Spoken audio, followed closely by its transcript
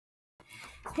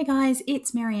Hey guys,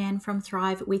 it's Marianne from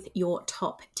Thrive with your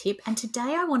top tip. And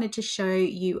today I wanted to show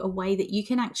you a way that you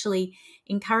can actually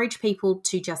encourage people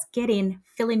to just get in,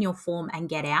 fill in your form, and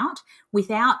get out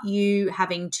without you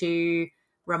having to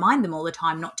remind them all the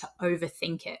time not to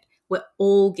overthink it. We're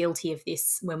all guilty of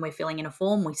this when we're filling in a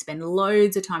form. We spend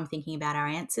loads of time thinking about our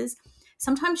answers.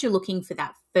 Sometimes you're looking for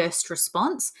that first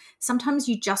response. Sometimes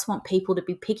you just want people to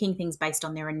be picking things based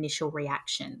on their initial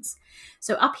reactions.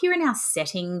 So up here in our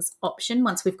settings option,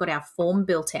 once we've got our form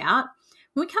built out,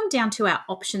 when we come down to our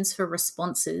options for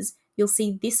responses, you'll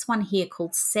see this one here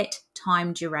called set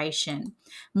time duration.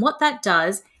 And what that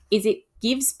does is it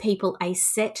gives people a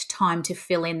set time to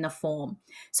fill in the form.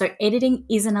 So editing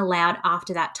isn't allowed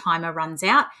after that timer runs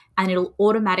out, and it'll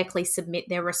automatically submit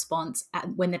their response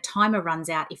when the timer runs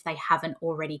out if they haven't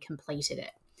already completed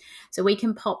it. So we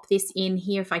can pop this in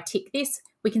here. If I tick this,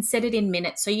 we can set it in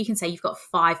minutes. So you can say you've got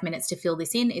 5 minutes to fill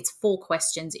this in. It's 4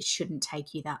 questions. It shouldn't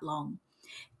take you that long.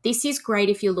 This is great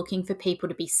if you're looking for people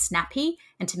to be snappy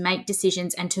and to make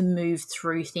decisions and to move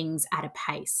through things at a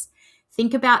pace.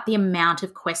 Think about the amount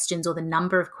of questions or the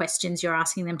number of questions you're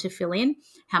asking them to fill in,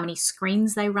 how many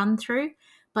screens they run through,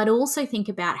 but also think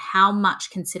about how much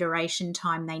consideration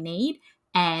time they need,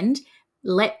 and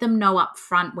let them know up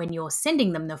front when you're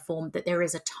sending them the form that there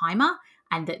is a timer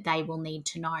and that they will need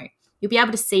to know. You'll be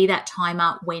able to see that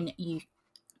timer when you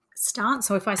start.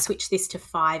 So if I switch this to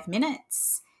 5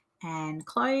 minutes and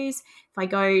close, if I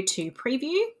go to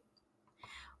preview,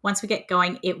 once we get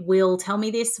going, it will tell me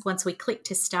this. Once we click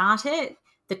to start it,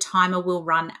 the timer will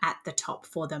run at the top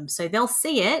for them. So they'll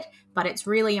see it, but it's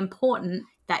really important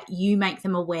that you make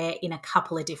them aware in a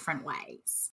couple of different ways.